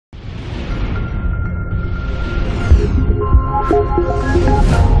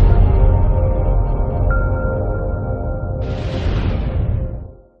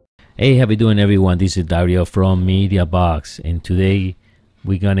Hey, how you doing everyone? This is Dario from MediaBox, and today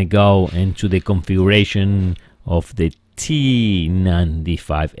we're gonna go into the configuration of the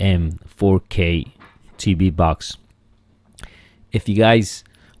T95M 4K TV box. If you guys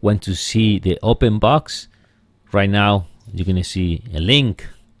want to see the open box, right now you're gonna see a link.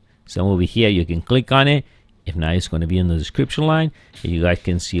 So over here you can click on it. If not, it's gonna be in the description line, and you guys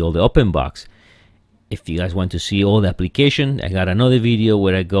can see all the open box. If you guys want to see all the application, I got another video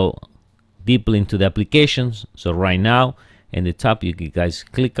where I go deeply into the applications. So right now in the top you guys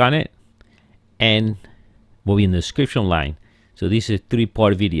click on it and will be in the description line. So this is a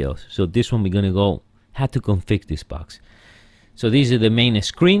 3-part video. So this one we're gonna go how to configure this box. So this is the main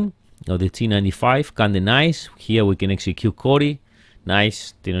screen of the T95, kinda nice. Here we can execute Kodi,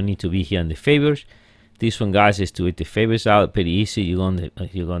 nice. They don't need to be here in the favors. This one, guys, is to hit the favors out pretty easy. You go on the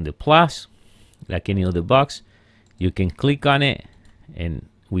plus like any other box. You can click on it and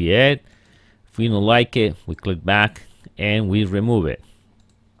we add. If we don't like it, we click back and we remove it.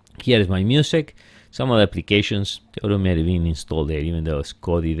 Here is my music. Some of the applications automatically being installed there, even though it's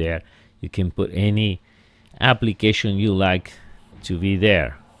Kodi there. You can put any application you like to be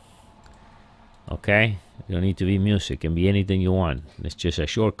there. Okay, you don't need to be music, it can be anything you want. It's just a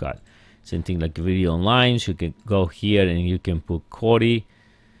shortcut. Same thing like video online. So you can go here and you can put Kodi.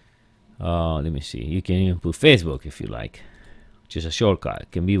 Let me see. You can even put Facebook if you like. Just a shortcut.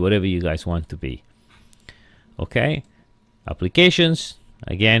 It can be whatever you guys want to be. Okay, applications.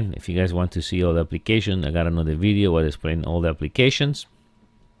 Again, if you guys want to see all the applications, I got another video where I explain all the applications.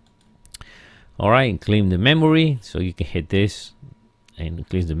 All right, and claim the memory. So you can hit this and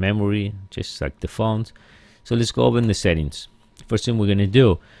clean the memory, just like the phones. So let's go over in the settings. First thing we're gonna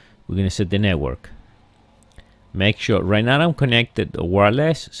do, we're gonna set the network. Make sure right now I'm connected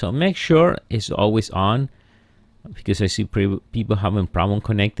wireless, so make sure it's always on, because I see people having problem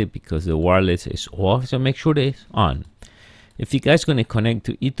connected because the wireless is off. So make sure that it's on. If you guys gonna connect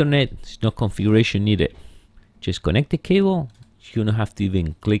to Ethernet, there's no configuration needed. Just connect the cable. You don't have to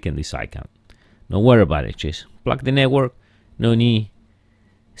even click on this icon. Don't worry about it. Just plug the network. No need.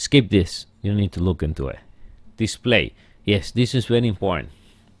 Skip this. You don't need to look into it. Display. Yes, this is very important.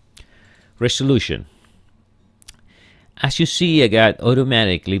 Resolution. As you see, I got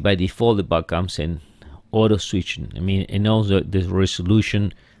automatically by default the box comes in auto switching. I mean, it knows the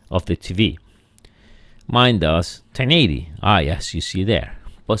resolution of the TV. Mine does 1080. Yes, you see there.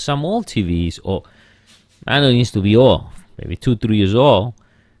 But some old TVs, or I know it needs to be old, maybe 2-3 years old,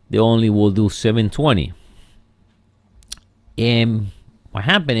 they only will do 720. And what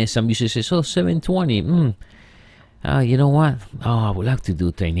happened is some users say, so 720, you know what? I would like to do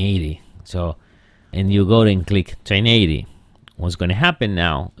 1080. So, and you go and click 1080. What's going to happen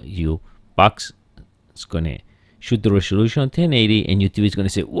now? Your box is going to shoot the resolution on 1080, and your TV is going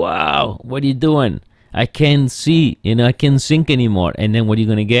to say, wow, what are you doing? I can't see, I can't sync anymore. And then what are you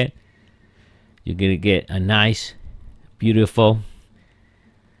going to get? You're going to get a nice, beautiful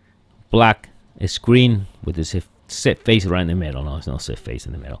black screen with this set face right in the middle. No, it's not set face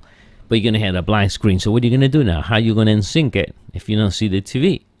in the middle. But you're going to have a blind screen. So what are you going to do now? How are you going to sync it if you don't see the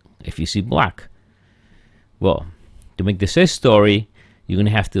TV? If you see black? Well, to make the sad story, you're going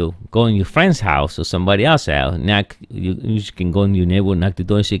to have to go in your friend's house or somebody else's house. You can go in your neighbor, knock the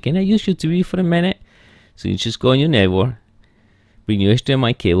door and say, can I use your TV for a minute? So you just go in your neighbor, bring your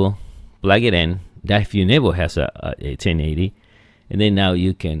HDMI cable, plug it in. That if your neighbor has a 1080, and then now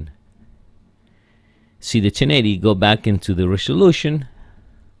you can see the 1080, go back into the resolution.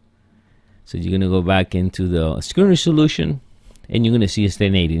 So you're going to go back into the screen resolution, and you're going to see it's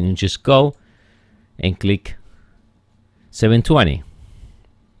 1080. And you just go and click 720.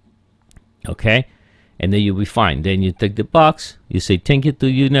 Okay, and then you'll be fine. Then you take the box, you say thank you to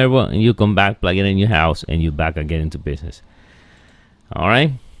your neighbor, and you come back, plug it in your house, and you're back again into business. All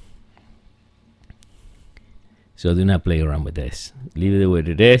right, so do not play around with this. Leave it the way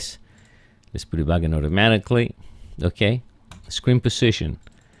it is. Let's put it back in automatically. Okay, screen position.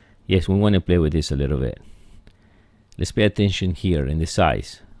 Yes, we want to play with this a little bit. Let's pay attention here in the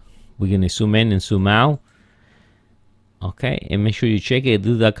size. We're going to zoom in and zoom out. Okay, and make sure you check it.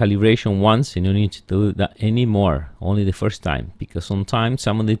 Do that calibration once, and you don't need to do that anymore. Only the first time, because sometimes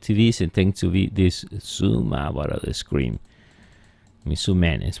some of the TVs it tends to be this zoom out of the screen. Let me zoom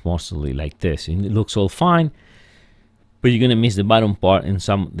in. It's mostly like this, and it looks all fine, but you're gonna miss the bottom part in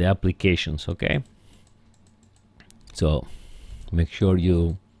some of the applications. Okay, so make sure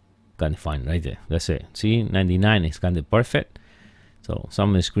you can find right there. That's it. See, 99 is kind of perfect. So some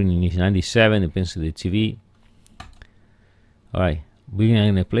of the screen needs 97, depends on the TV. All right, we're not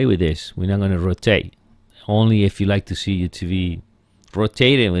gonna play with this. We're not gonna rotate. Only if you like to see your TV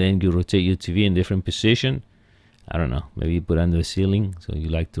rotated, and then you rotate your TV in different position. I don't know, maybe you put under the ceiling so you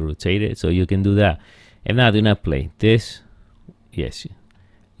like to rotate it, so you can do that. And now do not play this. Yes,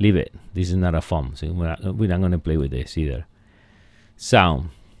 leave it. This is not a phone, so we're not gonna play with this either. Sound,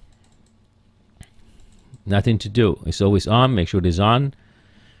 nothing to do. It's always on. Make sure it's on.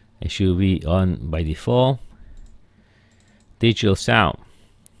 It should be on by default. Digital sound,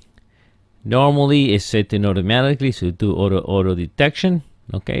 normally it's set in automatically, so do auto detection.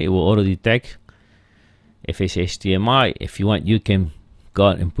 Okay, it will auto detect if it's HDMI. If you want, you can go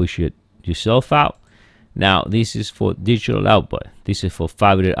out and push it yourself out. Now this is for digital output. This is for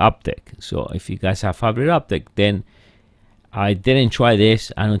fiber optic. So if you guys have fiber optic, then I didn't try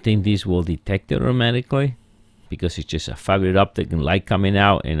this. I don't think this will detect it automatically because it's just a fiber optic and light coming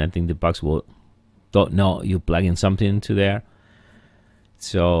out, and I think the box will don't know you plug in something into there.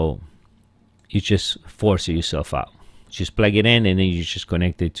 So you just force it yourself out. Just plug it in, and then you just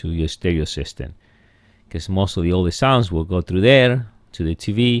connect it to your stereo system, because mostly all the sounds will go through there to the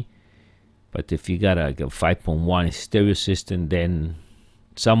TV. But if you got a 5.1 stereo system, then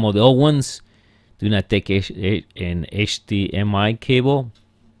some of the old ones do not take an HDMI cable,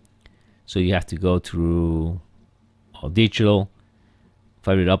 so you have to go through digital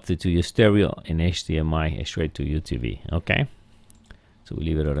fiber optic to your stereo and HDMI straight to your TV. Okay, so we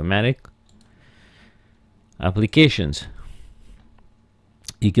leave it automatic. Applications,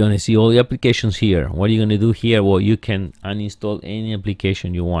 you're gonna see all the applications here. What are you gonna do here? Well, you can uninstall any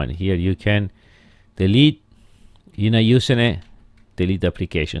application you want. Here you can delete. You're not using it, delete the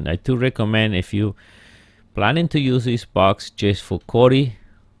application. I do recommend, if you planning to use this box just for Kodi,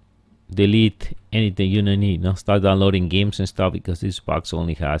 delete anything you don't need. Don't start downloading games and stuff, because this box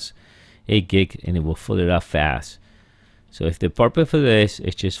only has 8 gig and it will fill it up fast. So if the purpose for this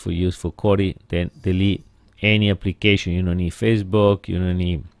is just for use for Kodi, then delete any application. You don't need Facebook, you don't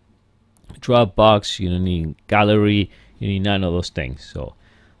need Dropbox, you don't need gallery, you need none of those things. So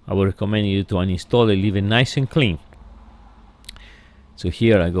I would recommend you to uninstall it, leave it nice and clean. So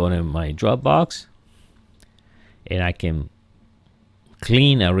here I go to my Dropbox, and I can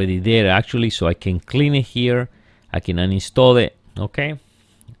clean already there actually, so I can clean it here. I can uninstall it. Okay,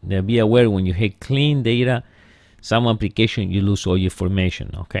 now be aware, when you hit clean data, some application you lose all your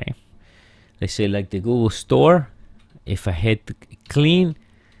information. Okay, let's say like the Google Store, if I hit clean,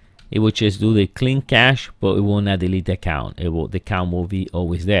 it will just do the clean cache, but it will not delete the account. The account will be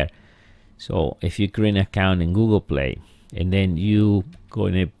always there. So if you create an account in Google Play, and then you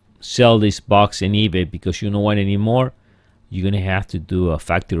going to sell this box in eBay because you don't want it anymore, you're gonna have to do a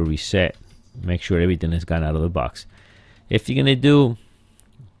factory reset. Make sure everything is gone out of the box. If you're gonna do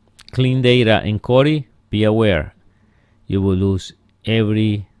clean data in Kodi, be aware you will lose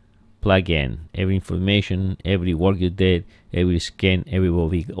every plugin, every information, every work you did, every scan, every will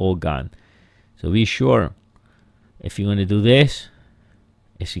be all gone. So be sure, if you're gonna do this,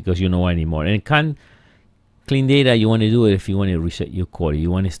 it's because you don't want anymore. And it can clean data, you want to do it if you want to reset your Kodi,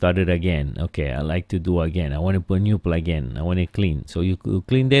 you want to start it again. Okay, I like to do again, I want to put a new plugin, I want to clean. So you could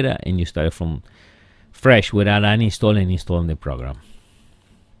clean data and you start from fresh without uninstalling and installing the program.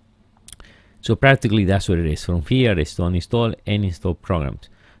 So practically that's what it is. From here it's to uninstall and install programs.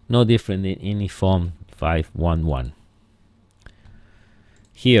 No different than any phone 511.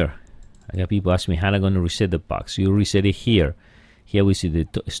 Here I got people ask me how I'm going to reset the box. You reset it here. Here we see the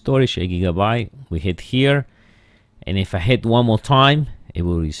storage, 8 GB. We hit here, and if I hit one more time, it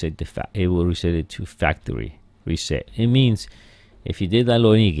will reset it to factory reset. It means if you did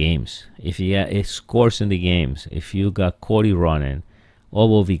download any games, if you got scores in the games, if you got Kodi running, all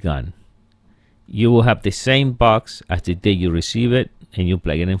will be gone. You will have the same box as the day you receive it and you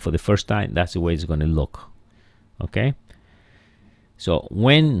plug it in for the first time. That's the way it's going to look. Okay. So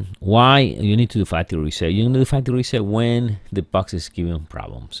why you need to do factory reset? You need to do factory reset when the box is giving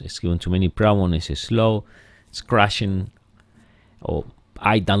problems. It's giving too many problems. It's slow. It's crashing. Or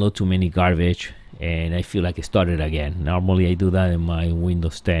I download too many garbage and I feel like it started again. Normally I do that in my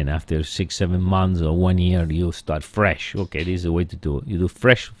Windows 10. After 6-7 months or 1 year, you start fresh. Okay, this is the way to do it. You do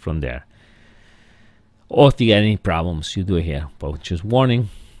fresh from there. Or if you get any problems, you do it here. But just warning,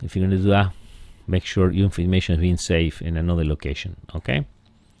 if you're going to do that, make sure your information is being saved in another location. Okay.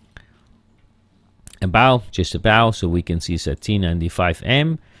 About, just about, so we can see it's a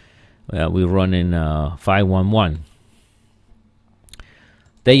T95M. We're running 511.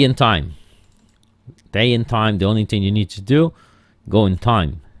 Day and time. Day and time. The only thing you need to do, go in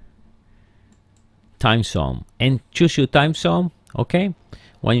time. Time zone, and choose your time zone. Okay.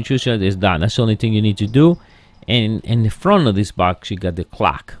 When you choose it, it's done. That's the only thing you need to do. And in the front of this box you got the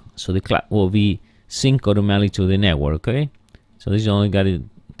clock, so the clock will be sync automatically to the network. Okay, so this is only got a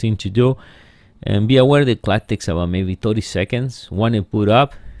thing to do. And be aware the clock takes about maybe 30 seconds. When it put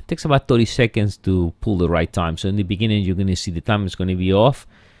up, it takes about 30 seconds to pull the right time. So in the beginning you're going to see the time is going to be off.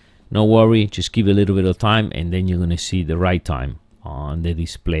 No worry, just give it a little bit of time and then you're going to see the right time on the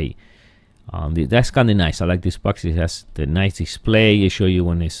display. That's kind of nice. I like this box. It has the nice display. It show you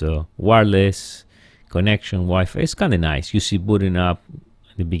when it's wireless connection, Wi-Fi. It's kind of nice. You see booting up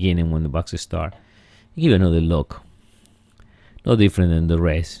at the beginning when the boxes start. Give it another look. No different than the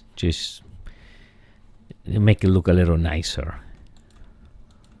rest. Just make it look a little nicer.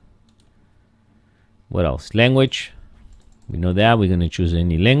 What else? Language. We know that. We're going to choose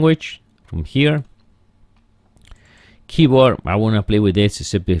any language from here. Keyboard. I want to play with this,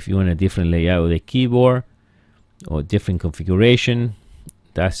 except if you want a different layout of the keyboard or different configuration.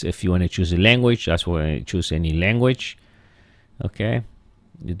 That's if you want to choose a language. That's why I choose any language. Okay,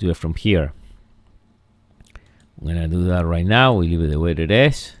 you do it from here. I'm gonna do that right now. We leave it the way it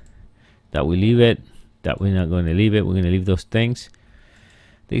is. That we leave it. That we're not going to leave it. We're going to leave those things.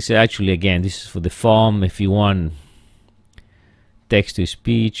 This is actually, again, this is for the phone. If you want text to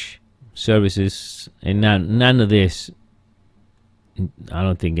speech services, and none of this. I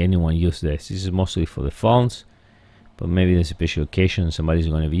don't think anyone uses this. This is mostly for the phones. But maybe there's a special occasion somebody's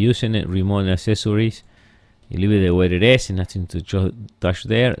going to be using it. Remote accessories. You leave it the way it is and nothing to touch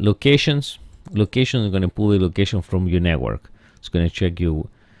there. Locations. Location is going to pull the location from your network. It's going to check your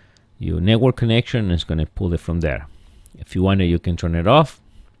network connection and it's going to pull it from there. If you want it, you can turn it off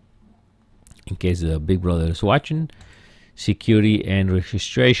in case the big brother is watching. Security and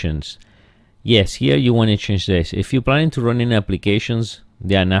registrations. Yes, here you want to change this. If you're planning to run in applications,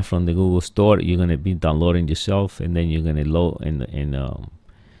 they are not from the Google Store. You're going to be downloading yourself, and then you're going to load in a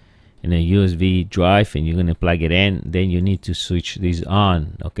USB drive, and you're going to plug it in. Then you need to switch this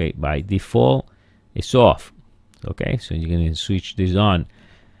on. Okay, by default, it's off. Okay, so you're going to switch this on.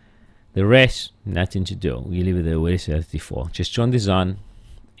 The rest, nothing to do. You leave it the way it is as default. Just turn this on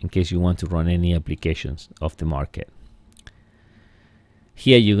in case you want to run any applications off the market.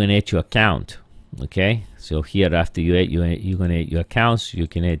 Here you're going to add your account. Okay, so here after you add you're going to add your accounts. You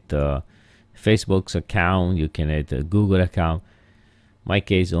can add Facebook's account, you can add the Google account. My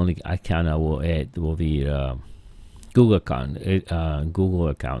case, only account I will add will be Google account.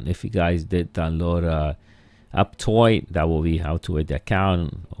 If you guys did download UpToy, that will be how to add the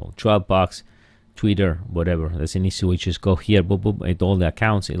account, or Dropbox, Twitter, whatever. That's an easy way. Just go here, boom, boom, add all the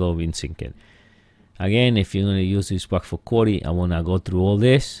accounts. It'll be in sync. Again, if you're going to use this box for Cody, I want to go through all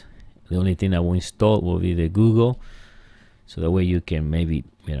this. The only thing I will install will be the Google, so that way you can maybe,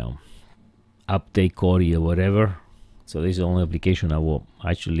 you know, update Cody or whatever. So this is the only application I will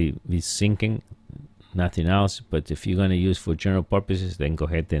actually be syncing, nothing else. But if you're going to use for general purposes, then go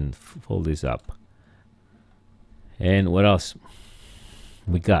ahead and fold this up. And what else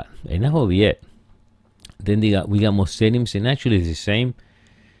we got? And that will be it. Then we got more settings, and actually it's the same.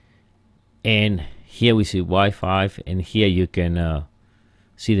 And here we see Wi-Fi, and here you can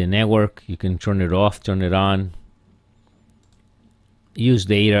see the network. You can turn it off, turn it on. Use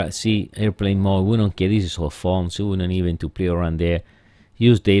data. See airplane mode. We don't care. This is all phone, so we don't even to play around there.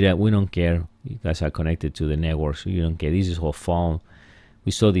 Use data. We don't care. You guys are connected to the network, so you don't care. This is all phone.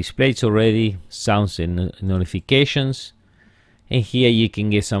 We saw displays already. Sounds and notifications. And here you can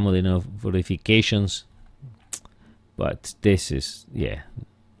get some of the notifications. But this is, yeah,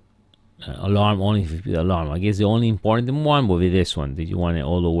 alarm only if the alarm. I guess the only important one will be this one, that you want it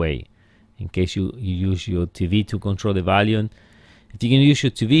all the way in case you use your TV to control the volume. If you can use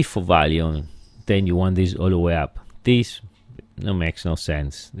your TV for volume, then you want this all the way up. This makes no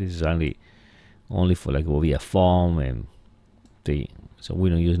sense. This is only for like will be a phone, and so we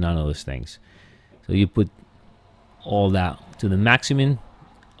don't use none of those things. So you put all that to the maximum.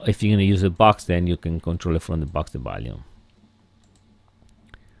 If you're going to use a box, then you can control it from the box, the volume.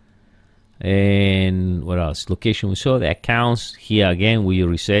 And what else? Location. We saw the accounts here again. We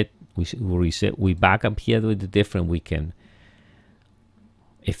reset. We back up here with the different. We can,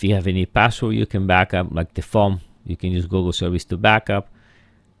 if you have any password, you can back up like the phone. You can use Google service to back up.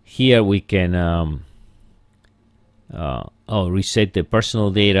 Here we can reset the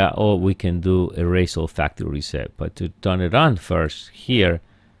personal data, or we can do erase all factory reset. But to turn it on first, here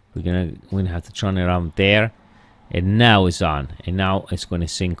we're gonna have to turn it on there. And now it's on, and now it's going to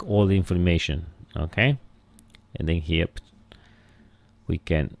sync all the information. Okay, and then here we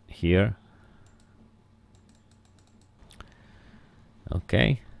can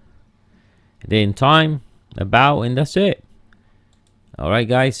okay, then time, about, and that's it. All right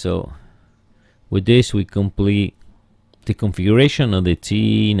guys, so With this, we complete the configuration of the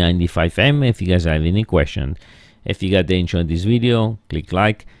T95M. If you guys have any question, if you got enjoyed this video, click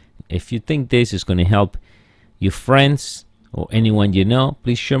like. If you think this is going to help your friends or anyone you know,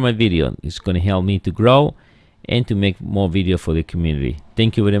 please share my video. It's going to help me to grow and to make more video for the community.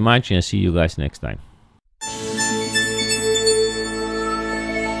 Thank you very much, and I'll see you guys next time.